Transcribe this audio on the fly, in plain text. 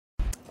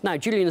Now,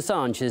 Julian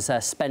Assange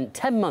has spent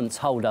 10 months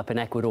holed up in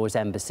Ecuador's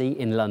embassy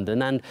in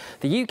London, and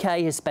the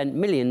UK has spent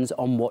millions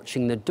on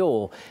watching the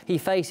door. He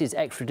faces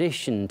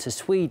extradition to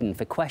Sweden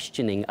for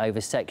questioning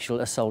over sexual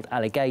assault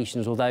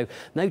allegations, although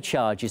no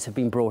charges have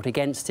been brought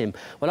against him.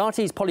 Well,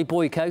 RT's Polly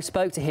Boyko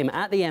spoke to him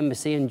at the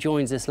embassy and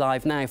joins us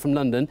live now from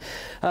London.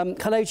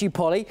 Hello to you,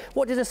 Polly.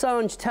 What did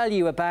Assange tell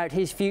you about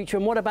his future,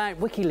 and what about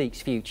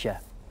WikiLeaks' future?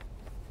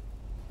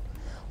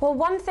 Well,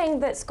 one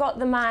thing that's got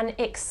the man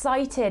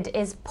excited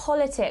is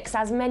politics.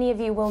 As many of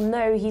you will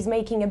know, he's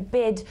making a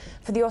bid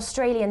for the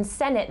Australian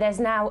Senate. There's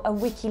now a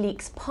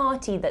WikiLeaks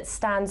party that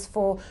stands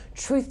for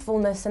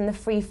truthfulness and the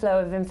free flow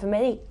of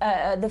information.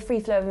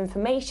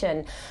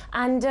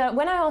 And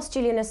when I asked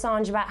Julian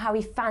Assange about how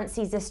he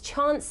fancies his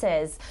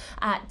chances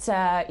at,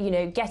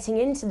 getting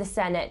into the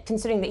Senate,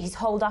 considering that he's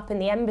holed up in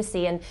the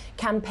embassy and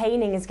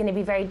campaigning is going to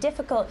be very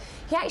difficult,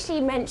 he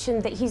actually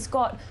mentioned that he's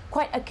got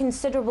quite a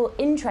considerable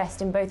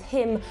interest in both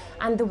him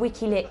and the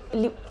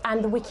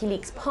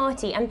WikiLeaks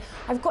party. And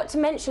I've got to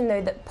mention,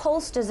 though, that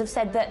pollsters have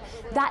said that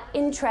that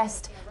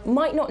interest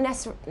might not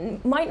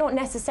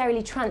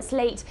necessarily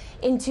translate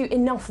into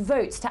enough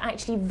votes to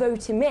actually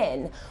vote him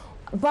in.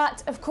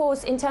 But, of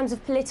course, in terms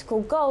of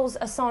political goals,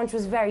 Assange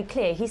was very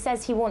clear. He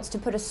says he wants to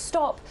put a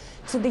stop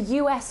to the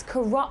US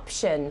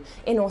corruption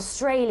in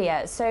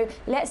Australia. So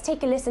let's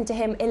take a listen to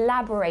him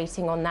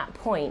elaborating on that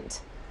point.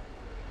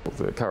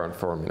 The current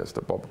Foreign Minister,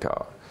 Bob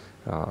Carr,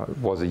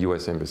 was a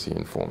US embassy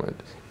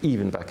informant,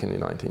 even back in the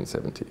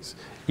 1970s.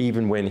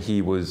 Even when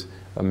he was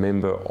a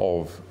member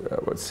of,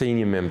 a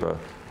senior member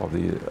of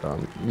the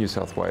New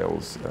South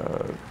Wales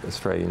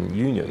Australian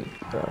Union,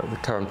 the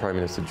current Prime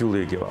Minister,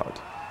 Julia Gillard,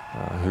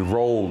 who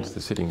rolled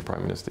the sitting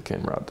Prime Minister,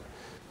 Ken Rudd.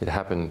 It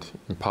happened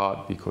in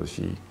part because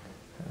she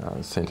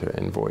sent her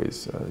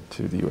envoys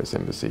to the US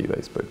embassy.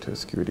 They spoke to her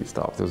security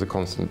staff. There was a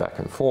constant back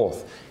and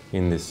forth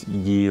in this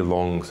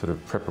year-long sort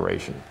of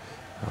preparation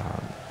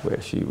where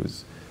she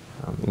was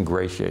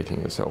ingratiating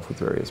herself with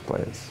various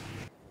players.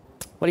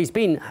 Well, he's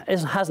been,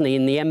 hasn't he,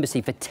 in the embassy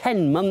for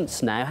 10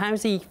 months now.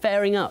 How's he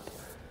faring up?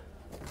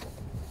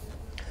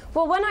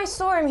 Well, when I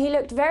saw him, he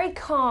looked very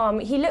calm.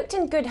 He looked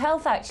in good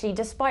health, actually,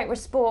 despite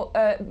reports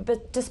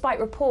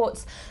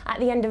at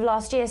the end of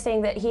last year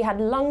saying that he had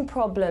lung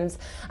problems.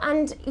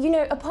 And, you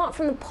know, apart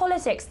from the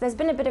politics, there's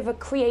been a bit of a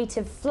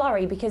creative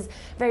flurry because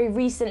very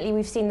recently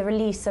we've seen the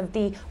release of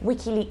the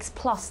WikiLeaks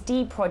Plus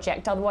D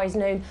project, otherwise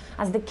known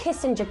as the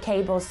Kissinger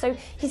cables. So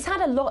he's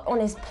had a lot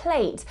on his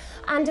plate.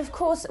 And, of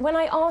course, when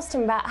I asked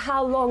him about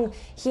how long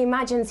he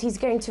imagines he's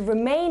going to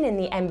remain in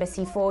the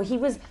embassy for, he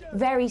was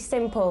very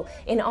simple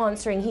in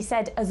answering. He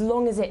said, as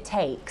long as it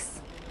takes.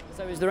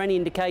 So is there any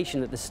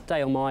indication that the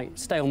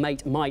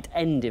stalemate might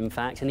end, in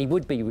fact, and he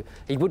would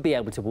be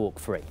able to walk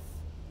free?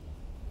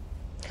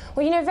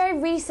 Well, you know, very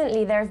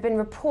recently there have been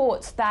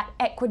reports that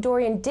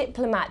Ecuadorian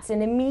diplomats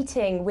in a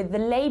meeting with the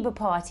Labour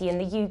Party in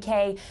the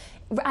UK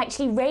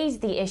actually raised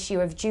the issue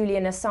of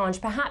Julian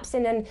Assange, perhaps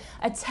in an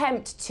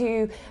attempt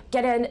to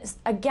get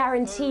a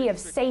guarantee of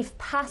safe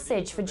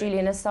passage for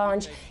Julian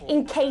Assange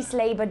in case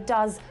Labour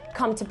does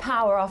come to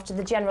power after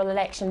the general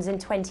elections in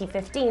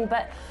 2015.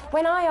 But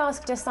when I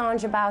asked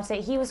Assange about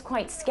it, he was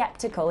quite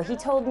sceptical. He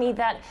told me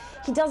that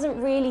he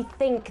doesn't really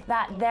think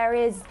that there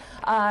is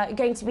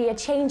going to be a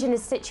change in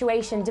his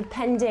situation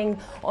depending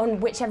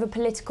on whichever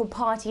political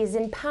party is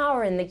in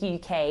power in the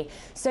UK.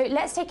 So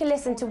let's take a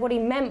listen to what he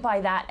meant by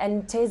that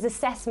and to his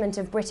assessment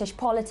of British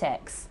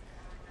politics.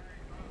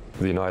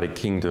 The United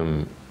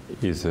Kingdom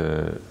is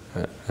a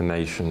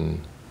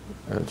nation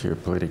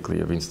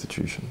geopolitically of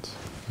institutions.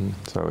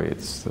 So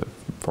it's the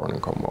Foreign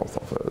and Commonwealth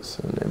Office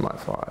and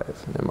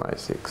MI5 and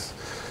MI6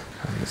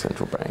 and the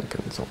central bank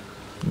and so on.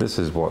 This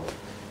is what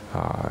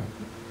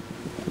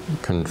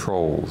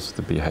controls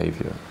the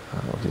behaviour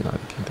of the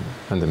United Kingdom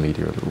and the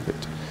media a little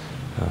bit.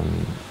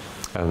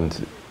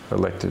 And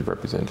elected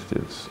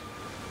representatives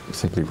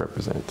simply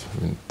represent. I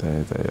mean,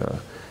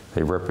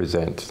 they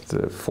represent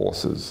the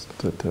forces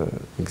that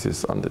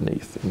exist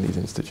underneath in these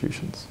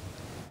institutions.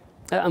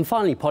 And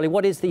finally, Polly,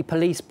 what is the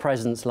police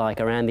presence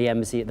like around the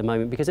embassy at the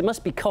moment? Because it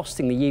must be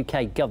costing the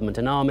UK government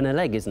an arm and a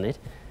leg, isn't it?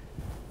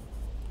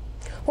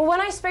 Well,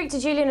 when I spoke to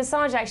Julian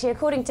Assange, actually,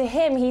 according to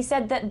him, he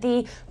said that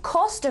the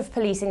cost of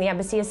policing the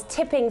embassy is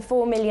tipping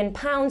 £4 million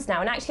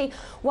now. And actually,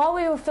 while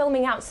we were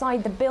filming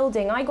outside the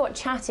building, I got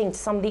chatting to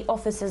some of the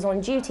officers on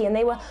duty, and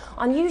they were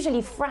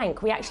unusually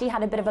frank. We actually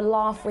had a bit of a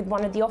laugh with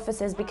one of the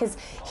officers because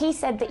he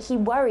said that he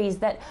worries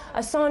that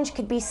Assange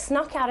could be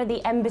snuck out of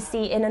the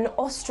embassy in an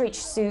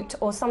ostrich suit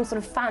or some sort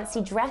of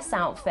fancy dress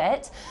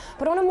outfit.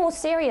 But on a more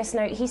serious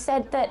note, he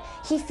said that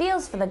he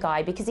feels for the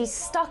guy because he's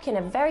stuck in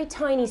a very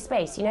tiny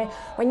space. You know,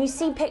 when you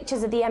see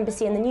pictures of the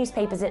embassy in the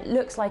newspapers, it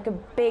looks like a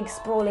big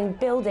sprawling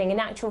building. In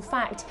actual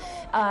fact,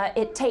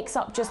 it takes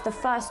up just the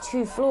first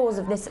 2 floors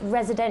of this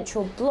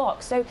residential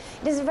block. So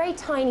it is a very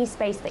tiny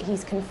space that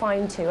he's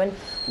confined to. And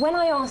when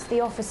I asked the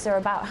officer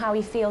about how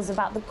he feels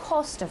about the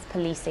cost of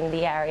policing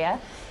the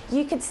area,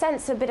 you could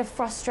sense a bit of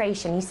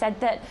frustration. He said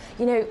that,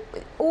 you know,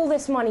 all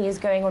this money is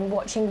going on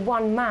watching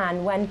one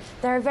man when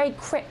there are very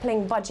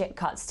crippling budget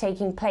cuts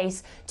taking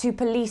place to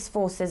police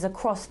forces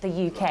across the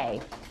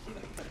UK.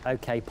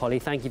 OK, Polly,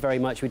 thank you very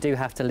much. We do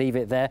have to leave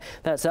it there.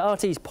 That's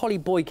RT's Polly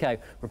Boyko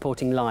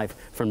reporting live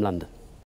from London.